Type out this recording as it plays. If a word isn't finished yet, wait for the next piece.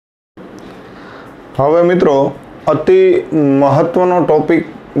હવે મિત્રો અતિ મહત્વનો ટોપિક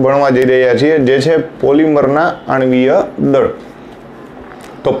ભણવા જઈ રહ્યા છીએ, જે છે પોલિમરના આણ્વીય દળ.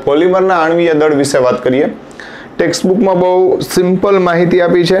 તો પોલિમરના આણ્વીય દળ વિશે વાત કરીએ. ટેક્સ્ટ બુકમાં બહુ સિમ્પલ માહિતી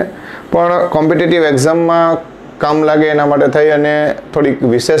આપી છે, પણ કોમ્પિટિટિવ એક્ઝામમાં કામ લાગે એના માટે થઈ અને થોડીક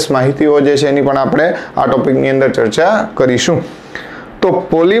વિશેષ માહિતીઓ જે છે એની પણ આપણે આ ટોપિકની અંદર ચર્ચા કરીશું. તો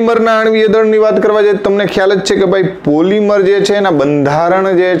પોલિમરના આણ્વીય દળની વાત કરવા જઈએ, તમને ખ્યાલ જ છે કે ભાઈ પોલિમર જે છે એના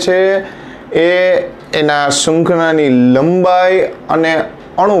બંધારણ જે છે એ એના શૃંખલાની લંબાઈ અને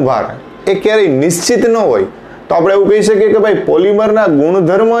અણુભાર એ ક્યારેય નિશ્ચિત ન હોય. તો આપણે એવું કહી શકીએ કે ભાઈ પોલિમરના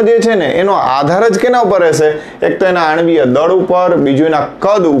ગુણધર્મ જે છે ને એનો આધાર જ કેના ઉપર રહેશે? એક તો એના આણ્વીય દળ ઉપર, બીજું એના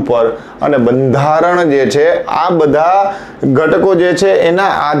કદ ઉપર અને બંધારણ જે છે. આ બધા ઘટકો જે છે એના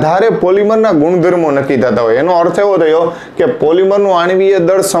આધારે પોલિમરના ગુણધર્મો નક્કી થતા હોય. એનો અર્થ એવો થયો કે પોલિમરનું આણ્વીય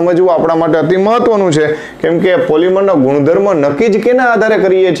દળ સમજવું આપણા માટે અતિ મહત્વનું છે, કેમ કે પોલિમરનો ગુણધર્મ નક્કી જ કેના આધારે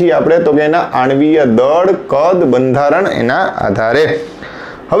કરીએ છીએ આપણે? તો કે એના આણ્વીય દળ, કદ, બંધારણ એના આધારે.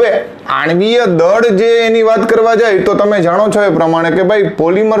 હવે આણ્વીય દળ જે એની વાત કરવા જાય તો તમે જાણો છો એ પ્રમાણે કે ભાઈ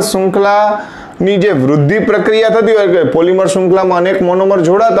પોલિમર શૃંખલાની જે વૃદ્ધિ પ્રક્રિયા થતી હોય, કે પોલિમર શૃંખલામાં અનેક મોનોમર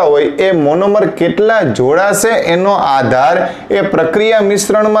જોડાતા હોય, એ મોનોમર કેટલા જોડાશે એનો આધાર એ પ્રક્રિયા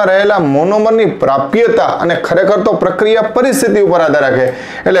મિશ્રણમાં રહેલા મોનોમરની પ્રાપ્યતા અને ખરેખર તો પ્રક્રિયા પરિસ્થિતિ ઉપર આધાર રાખે.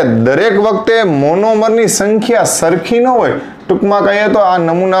 એટલે દરેક વખતે મોનોમરની સંખ્યા સરખી ન હોય. ટૂંકમાં કહીએ તો આ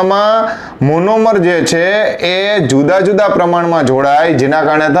નમૂનામાં મોનોમર જે છે એ જુદા જુદા પ્રમાણમાં જોડાય, જેના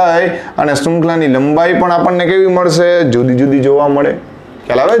કારણે થાય અને શૃંખલાની લંબાઈ પણ આપણને કેવી મળશે? જુદી જુદી જોવા મળે.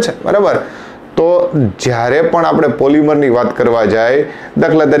 ખ્યાલ આવે છે? બરાબર. તો જ્યારે પણ આપણે પોલિમરની વાત કરવા જાય,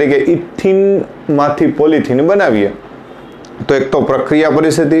 દાખલા તરીકે ઇથિનમાંથી પોલિથીન બનાવીએ, તો એક તો પ્રક્રિયા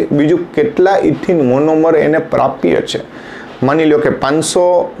પરિસ્થિતિ, બીજું કેટલા ઇથિન મોનોમર એને પ્રાપ્ય છે. માની લો કે 500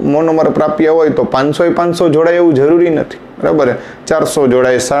 મોનોમર પ્રાપ્ય હોય તો 500 જોડાય એવું જરૂરી નથી. બરાબર. 400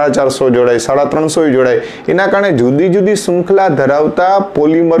 જોડાય, 450 જોડાય, 350 જોડાય. એના કારણે જુદી જુદી શૃંખલા ધરાવતા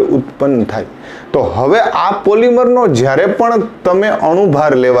પોલિમર ઉત્પન્ન થાય. તો હવે આ પોલિમરનો જ્યારે પણ તમે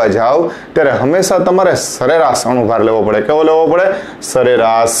અણુભાર લેવા જાઓ ત્યારે હંમેશા તમારે સરેરાશ અણુભાર લેવો પડે. કેવો લેવો પડે?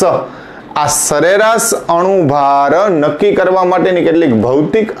 સરેરાશ. આ સરેરાશ અણુભાર નક્કી કરવા માટેની કેટલીક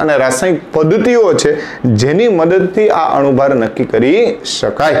ભૌતિક અને રાસાયણિક પદ્ધતિઓ છે, જેની મદદથી આ અણુભાર નક્કી કરી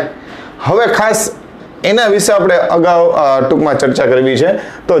શકાય. હવે ખાસ એના વિશે આપણે અગાઉ ટૂંકમાં ચર્ચા કરવી છે.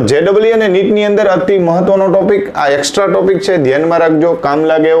 તો JEE અને નીટની અંદર અતિ મહત્વનો ટોપિક, આ એક્સ્ટ્રા ટોપિક છે, ધ્યાનમાં રાખજો, કામ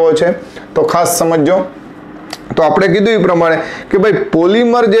લાગે એવો છે, તો ખાસ સમજજો. તો આપણે કીધું એ પ્રમાણે કે ભાઈ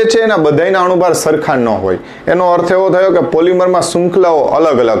પોલિમર જે છે એના બધાયના અણુભાર સરખા ન હોય. એનો અર્થ એવો થયો કે પોલિમરમાં શૃંખલાઓ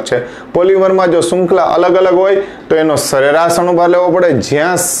અલગ અલગ છે. પોલિમરમાં જો શૃંખલા અલગ અલગ હોય તો એનો સરેરાશ અણુભાર લેવો પડે.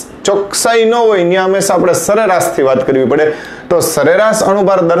 જ્યાં ચોકસાઈ ન હોય ત્યાં હંમેશા આપણે સરેરાશથી વાત કરવી પડે. તો સરેરાશ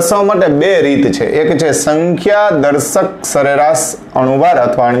અણુભાર દર્શાવવા માટે બે રીત છે. એક છે સંખ્યા દર્શક સરેરાશ અણુભાર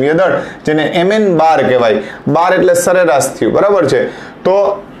અથવા આણ્વીય દળ, જેને MN બાર કહેવાય. બાર એટલે સરેરાશ થયું. બરાબર છે. તો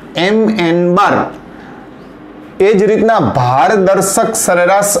MN બાર. એ જ રીતના ભાર દર્શક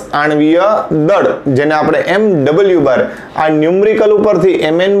સરેરાશ આણ્વીય દળ, જેને આપણે MW બાર, આ ન્યુમરિકલ ઉપરથી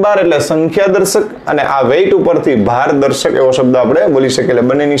MN બાર એટલે સંખ્યા દર્શક અને આ વેઇટ ઉપરથી ભાર દર્શક એવો શબ્દ આપણે બોલી શકીએ. એટલે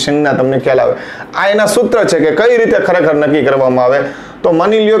બંનેની સંજ્ઞા તમને ખ્યાલ આવે. આ એના સૂત્ર છે કે કઈ રીતે ખરેખર નક્કી કરવામાં આવે. તો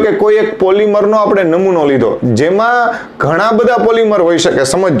માની લ્યો કે કોઈ એક પોલિમરનો આપણે નમૂનો લીધો, જેમાં ઘણા બધા પોલિમર હોઈ શકે.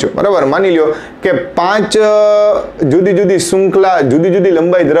 સમજજો. બરાબર. માની લ્યો કે 5 જુદી જુદી શૃંખલા, જુદી જુદી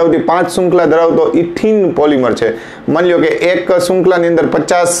લંબાઈ ધરાવતી 5 શૃંખલા ધરાવતો ઇથિન પોલિમર છે. માની લ્યો કે એક શૃંખલાની અંદર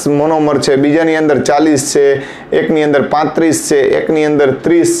 50 મોનોમર છે, બીજાની અંદર 40 છે, એકની અંદર 35 છે, એકની અંદર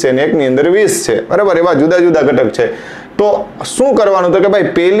 30 છે અને એકની અંદર 20 છે. બરાબર. એવા જુદા જુદા ઘટક છે. તો શું કરવાનું? તો કે ભાઈ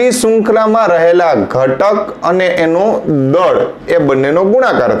પેલી શૃંખલામાં રહેલા ઘટક અને એનો દળ એ બંનેનો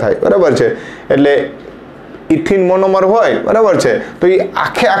ગુણાકાર થાય. બરાબર છે. એટલે ઇથિન મોનોમર હોય, બરાબર છે, તો એ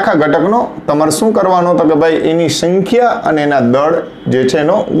આખા ઘટકનો તમારે શું કરવાનો? તો કે ભાઈ એની સંખ્યા અને એના દળ જે છે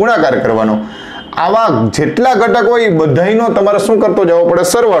એનો ગુણાકાર કરવાનો. આવા જેટલા ઘટક હોય એ બધાનો તમારે શું કરતો જવો પડે?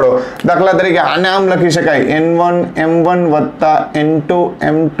 સરવાળો. દાખલા તરીકે આને આમ લખી શકાય, N1 M1 વત્તા N2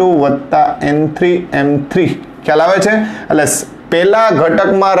 M2 વત્તા N3 M3. ખ્યાલ આવે છે? એટલે પેલા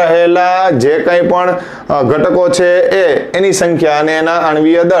ઘટકમાં રહેલા જે કંઈ પણ ઘટકો છે એની સંખ્યા અને એના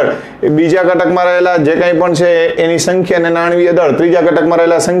આણ્વીય દળ, બીજા ઘટકમાં રહેલા જે કંઈ પણ છે એની સંખ્યા અને એના આણ્વીય દળ, ત્રીજા ઘટકમાં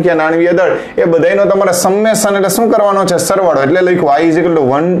રહેલા સંખ્યા અને આણ્વીય દળ, એ બધાનો તમારે સમેશન એટલે શું કરવાનો છે? સરવાળો. એટલે લખ્યું I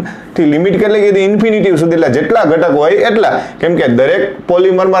 = 1 થી લિમિટ કેટલી કીધી? ઇન્ફિનિટી સુધી. એટલે જેટલા ઘટક હોય એટલા, કેમ કે દરેક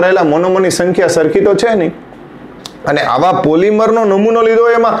પોલિમરમાં રહેલા મોનોમરની સંખ્યા સરખી તો છે નહીં. અને આવા પોલિમરનો નમૂનો લીધો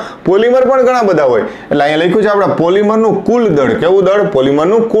હોય, એમાં પોલિમર પણ ઘણા બધા હોય. એટલે અહીંયા લખ્યું છે આપણે પોલિમરનું કુલ દળ. કેવું દળ?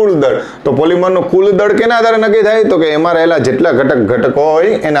 પોલિમરનું કુલ દળ. તો પોલિમરનું કુલ દળ કેના આધારે નક્કી થાય? તો કે એમાં રહેલા જેટલા ઘટકો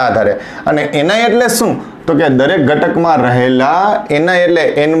હોય એના આધારે. અને એના એટલે શું? તો કે દરેક ઘટકમાં રહેલા, એના એટલે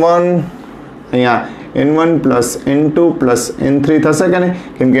N1 અહીંયા n1 plus n2 plus n3 થશે કે નહીં,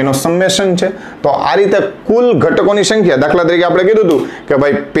 કેમ કે એનો સમેશન છે. તો આ રીતે કુલ ઘટકોની સંખ્યા, દાખલા તરીકે આપણે કીધું હતું કે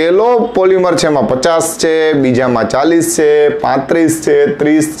ભાઈ પહેલો પોલિમર છે એમાં 50 છે, બીજામાં 40 છે, 35 છે,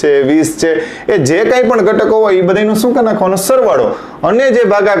 30 છે, 20 છે, એ જે કંઈ પણ ઘટકો હોય એ બધાનો શું કરી નાખવાનો સરવાળો, અને જે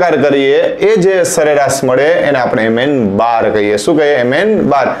ભાગાકાર કરીએ એ જે સરેરાશ મળે એને આપણે mn12 કહીએ. શું કહીએ?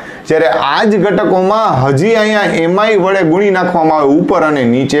 mn12. જ્યારે આ જ ઘટકોમાં હજી અહીંયા mi વડે ગુણી નાખવામાં આવે ઉપર અને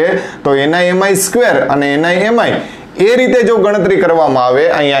નીચે, તો ni mi સ્ક્વેર અને ni mi એ રીતે જો ગણતરી કરવામાં આવે,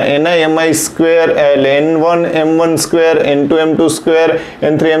 અહીંયા ni mi સ્ક્વેર એટલે n1 m1 square, n2 m2 square,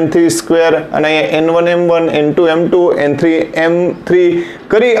 n3 m3 square, અને અહીંયા n1 m1, n2 m2, n3 m3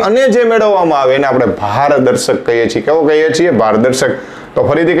 કરી અને જે મેળવવામાં આવે એને આપણે ભારદર્શક કહીએ છીએ. કેવો કહીએ છીએ? ભારદર્શક. તો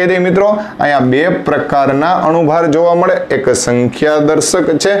ફરીથી કહી દઈએ મિત્રો, અહીંયા બે પ્રકારના અણુભાર જોવા મળે, એક સંખ્યા દર્શક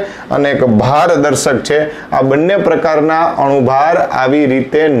છે અને એક ભારદર્શક છે. આ બંને પ્રકારના અણુભાર આવી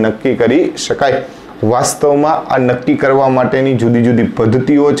રીતે નક્કી કરી શકાય. વાસ્તવમાં આ નક્કી કરવા માટેની જુદી જુદી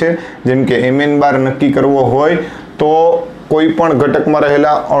પદ્ધતિઓ છે. જેમ કે mn12 નક્કી કરવો હોય તો કોઈ પણ ઘટકમાં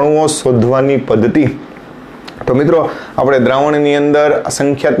રહેલા અણુઓ શોધવાની પદ્ધતિ. તો મિત્રો આપણે દ્રાવણની અંદર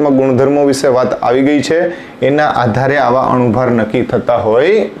સંખ્યાત્મક ગુણધર્મો વિશે વાત આવી ગઈ છે, એના આધારે આવા અણુભાર નક્કી થતા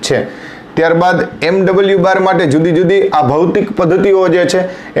હોય છે. ત્યારબાદ MW બાર માટે જુદી જુદી આ ભૌતિક પદ્ધતિઓ જે છે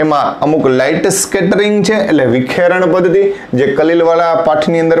એમાં અમુક લાઇટ સ્કેટરિંગ છે એટલે વિખેરણ પદ્ધતિ, જે કલીલવાળા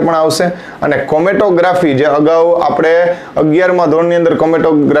પાઠની અંદર પણ આવશે, અને કોમેટોગ્રાફી જે અગાઉ આપણે 11મા ધોરણની અંદર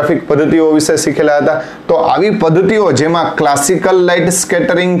કોમેટોગ્રાફિક પદ્ધતિઓ વિશે શીખેલા હતા. તો આવી પદ્ધતિઓ જેમાં ક્લાસિકલ લાઇટ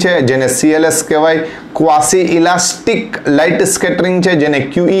સ્કેટરિંગ છે જેને CLS કહેવાય, ક્વાસી ઇલાસ્ટિક લાઇટ સ્કેટરિંગ છે જેને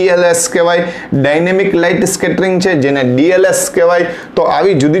QELS કહેવાય, ડાયનેમિક લાઇટ સ્કેટરિંગ છે જેને DLS કહેવાય. તો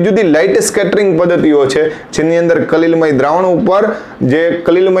આવી જુદી જુદી લાઇટ સ્કેટરિંગ પદ્ધતિઓ છે જેની અંદર કલીલમય દ્રાવણ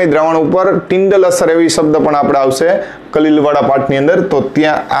ઉપર ટિન્ડલ અસર એવી શબ્દ પણ આપણે આવશે કલીલવાળા પાઠની અંદર. તો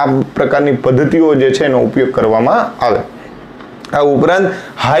ત્યાં આ પ્રકારની પદ્ધતિઓ જે છે એનો ઉપયોગ કરવામાં આવે. આ ઉપરાંત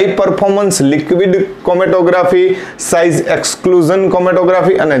high performance liquid કોમેટોગ્રાફી, size exclusion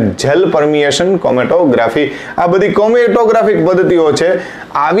કોમેટોગ્રાફી અને જેલ પરમિએશન કોમેટોગ્રાફી, આ બધી કોમેટોગ્રાફિક પદ્ધતિઓ છે.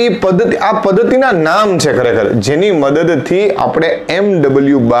 આવી પદ્ધતિ, આ પદ્ધતિના નામ છે ખરેખર, જેની મદદથી આપણે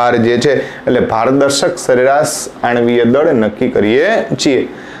MW બાર જે છે એટલે ભારદર્શક સરેરાશ આણ્વીય દળ નક્કી કરીએ છીએ.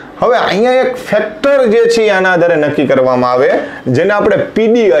 હવે અહીંયા એક ફેક્ટર જે છે આના આધારે નક્કી કરવામાં આવે જેને આપણે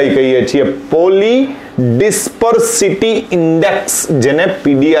PDI કહીએ છીએ, પોલી ડિસ્પર્સિટી ઇન્ડેક્સ, જેને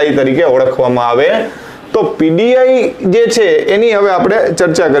PDI તરીકે ઓળખવામાં આવે. તો PDI જે છે એની હવે આપણે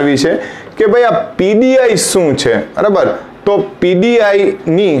ચર્ચા કરવી છે કે ભાઈ આ PDI શું છે, બરાબર. તો PDI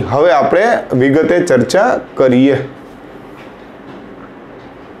ની હવે આપણે વિગતે ચર્ચા કરીએ.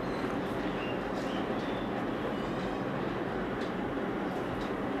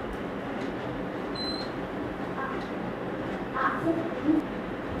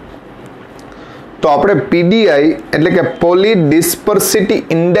 તો આપણે PDI એટલે કે પોલી ડિસ્પર્સિટી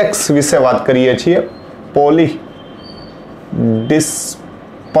ઇન્ડેક્સ વિશે વાત કરીએ છીએ. પોલી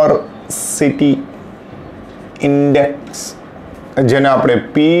ડિસ્પર્સિટી ઇન્ડેક્સ જેને આપણે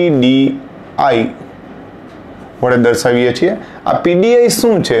PDI વડે દર્શાવીએ છીએ. આ PDI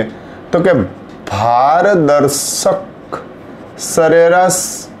શું છે? તો કે ભારદર્શક સરેરાશ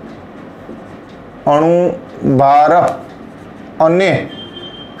અણુભાર અને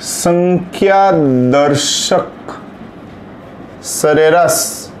સંખ્યાદર્શક સરેરાશ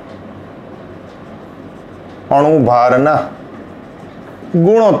અણુભારના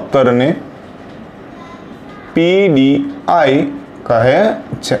ગુણોત્તરને PDI કહે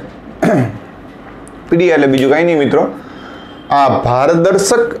છે. PDI એટલે બીજું કઈ નહીં મિત્રો, આ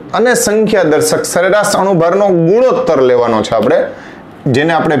ભારદર્શક અને સંખ્યાદર્શક સરેરાશ અણુભારનો ગુણોત્તર લેવાનો છે આપણે,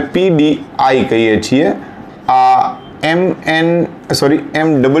 જેને આપણે PDI કહીએ છીએ. આ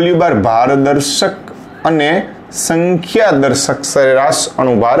MW બાર ભારદર્શક અને સંખ્યાદર્શક સરેરાશ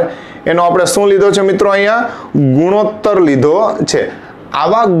અણુભાર, એનો આપણે શું લીધો છે મિત્રો? અહીંયા ગુણોત્તર લીધો છે.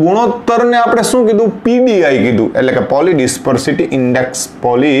 આવા ગુણોત્તરને આપણે શું કીધું? PDI કીધું, એટલે કે પોલી ડિસ્પર્સિટી ઇન્ડેક્સ.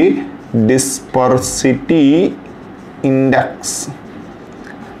 Poly ડિસ્પર્સિટી index.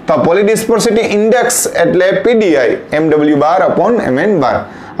 તો પોલી ડિસ્પર્સિટી ઇન્ડેક્સ એટલે PDI, MW બાર અપોન MN બાર.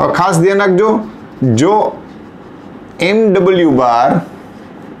 હવે ખાસ ધ્યાન રાખજો, જો MW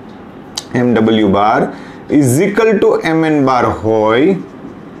bar is equal to MN બાર હોય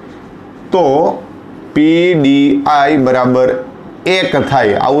તો PDI બરાબર 1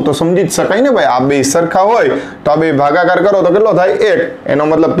 થાય. આવું તો સમજી જ શકાય ને ભાઈ, આ બે સરખા હોય તો આ બે ભાગાકાર કરો તો કેટલો થાય? 1. એનો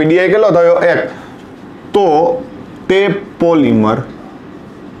મતલબ PDI કેટલો થયો? 1. તો તે પોલિમર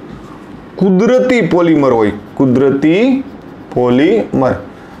કુદરતી પોલિમર હોય, કુદરતી પોલિમર.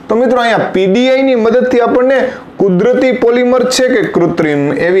 તો મિત્રો અહીંયા PDI ની મદદથી આપણને કુદરતી પોલિમર છે કે કૃત્રિમ,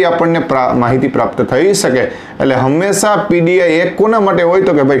 એવી આપણને માહિતી પ્રાપ્ત થઈ શકે. એટલે હંમેશા પીડીઆઈ એક કોના માટે હોય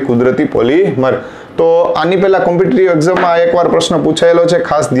તો કે ભાઈ કુદરતી પોલિમર. તો આની પહેલા કોમ્પિટિટિવ એક્ઝામમાં એકવાર પ્રશ્ન પૂછાયેલો છે,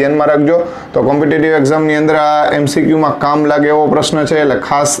 ખાસ ધ્યાનમાં રાખજો. તો કોમ્પિટિટિવ એક્ઝામની અંદર આ એમસીક્યુમાં કામ લાગે એવો પ્રશ્ન છે, એટલે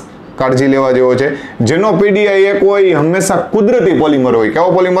ખાસ કાળજી લેવા જેવો છે. જેનો પીડીઆઈ એક હોય હંમેશા કુદરતી પોલિમર હોય. કેવો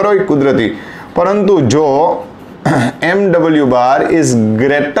પોલિમર હોય? કુદરતી. પરંતુ જો MW bar is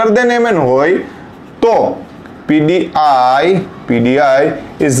greater than MN હોય તો પીડીઆઈ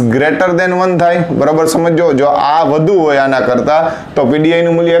ઇઝ ગ્રેટર દેન 1 થાય. બરાબર સમજો. જો આ વધુ હોય આના કરતા તો પીડીઆઈ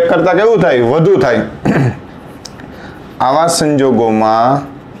નું મૂલ્ય 1 કરતા કેવું થાય? વધુ થાય. આવા સંજોગોમાં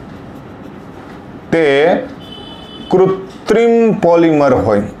તે કૃત્રિમ પોલિમર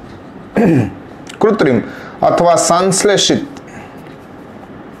હોય. કૃત્રિમ અથવા સંશ્લેષિત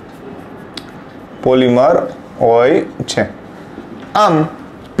પોલિમર હોય છે. આમ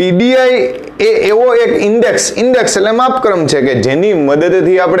પીડીઆઈ એ એવો એક ઇન્ડેક્સ એટલે માપક્રમ છે કે જેની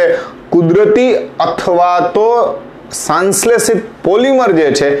મદદથી આપણે કુદરતી અથવા તો સંશ્લેષિત પોલિમર જે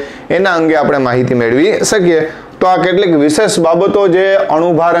છે એના અંગે આપણે માહિતી મેળવી શકીએ. તો આ કેટલીક વિશેષ બાબતો જે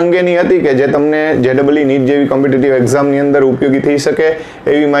અણુભાર અંગેની હતી કે જે તમને JEE નીટ જેવી કોમ્પિટિટિવ એક્ઝામની અંદર ઉપયોગી થઈ શકે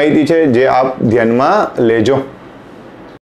એવી માહિતી છે, જે આપ ધ્યાનમાં લેજો.